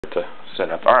To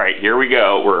set up. Alright, here we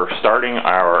go. We're starting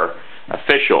our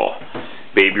official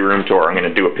baby room tour. I'm going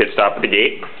to do a pit stop at the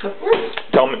gate. Of course.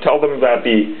 Tell them about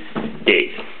the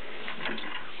gate.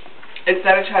 It's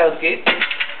not a child gate.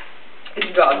 It's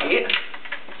a dog gate.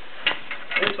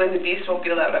 This way the beast won't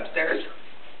be allowed upstairs.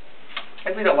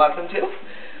 If we don't want them to.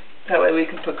 That way we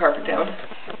can put carpet down.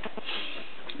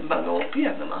 And Bungo won't be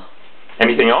having them all.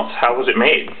 Anything else? How was it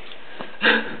made?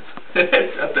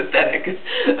 It's so pathetic.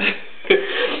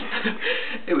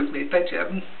 It was made by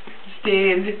Jim.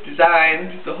 Stained,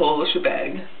 designed, the whole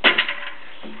shebang.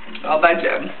 All by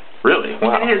Jim. Really?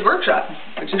 Wow. In his workshop,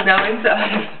 which is now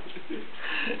inside.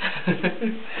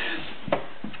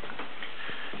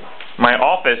 My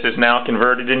office is now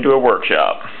converted into a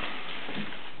workshop.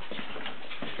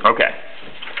 Okay.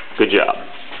 Good job.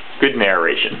 Good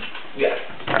narration. Yes.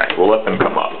 Alright, we'll let them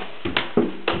come up.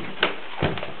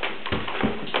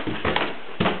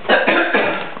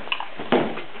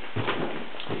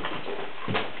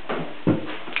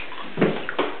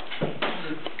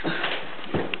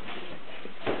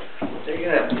 So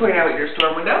you're going to point out your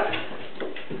storm window?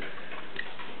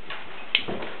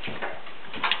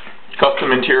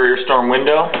 Custom interior storm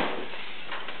window.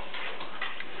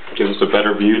 Gives us a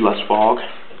better view, less fog.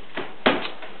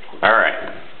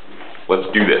 Alright, let's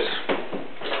do this.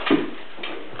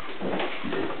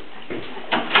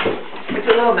 It's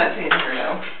a little messy in here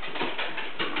now.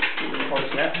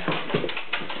 Unfortunate.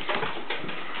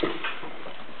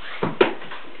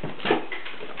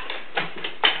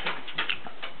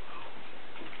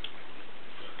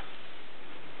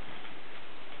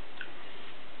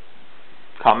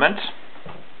 Comments?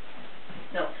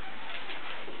 No.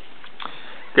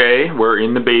 Okay, we're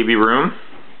in the baby room.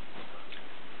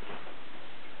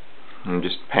 I'm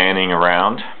just panning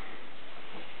around.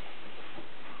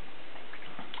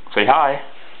 Say hi.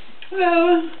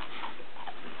 Hello.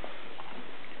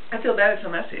 I feel bad it's so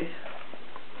messy.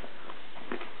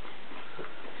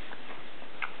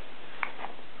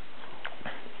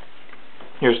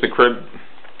 Here's the crib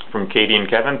from Katie and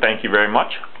Kevin. Thank you very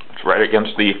much. It's right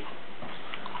against the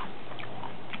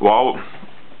wall.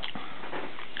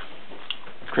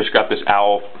 Chris got this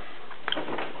owl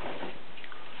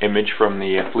image from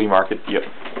the flea market a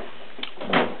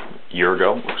year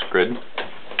ago. Looks good.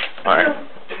 Alright.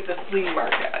 It's a flea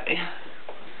market.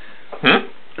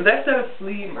 Hmm? That's not a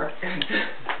flea market.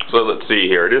 So let's see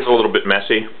here. It is a little bit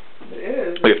messy.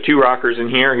 It is. We have two rockers in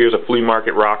here. Here's a flea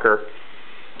market rocker,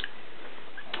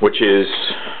 which is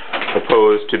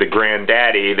opposed to the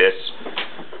granddaddy, this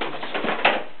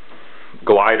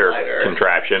glider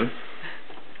contraption,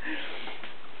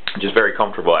 which is very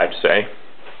comfortable, I have to say.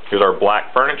 Here's our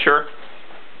black furniture.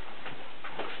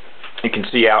 You can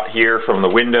see out here from the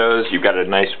windows, you've got a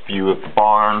nice view of the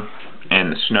barn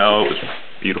and the snow. It was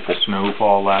a beautiful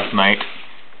snowfall last night.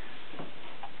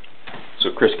 So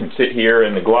Chris can sit here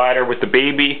in the glider with the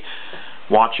baby,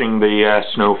 watching the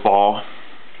snowfall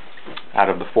out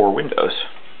of the four windows.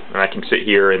 And I can sit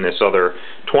here in this other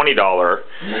 $20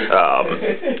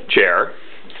 chair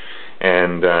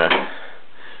and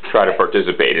try to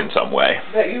participate in some way.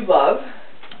 That you love.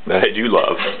 That I do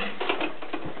love.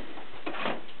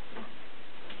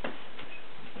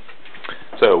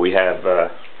 So we have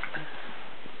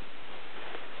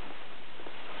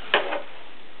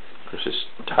Chris is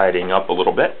tidying up a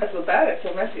little bit. I feel bad it's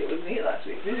so messy. It was neat last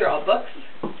week. These are all books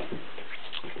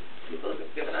people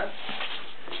have given us.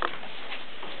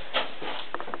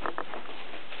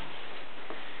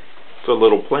 So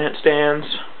little plant stands.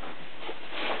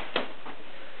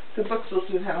 The books will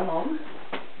soon have a home.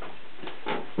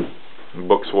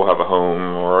 Books will have a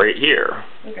home right here.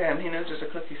 Okay, he knows there's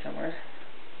a cookie somewhere.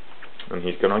 And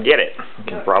he's gonna get it. You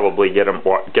can probably get him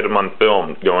on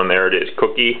film. Going there, it is.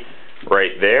 Cookie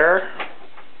right there.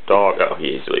 Dog. Oh,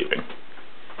 he's leaving.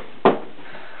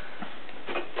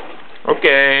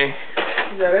 Okay.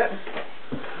 Is that it?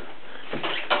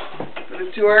 For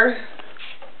the tour?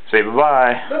 Say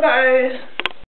bye-bye. Bye-bye.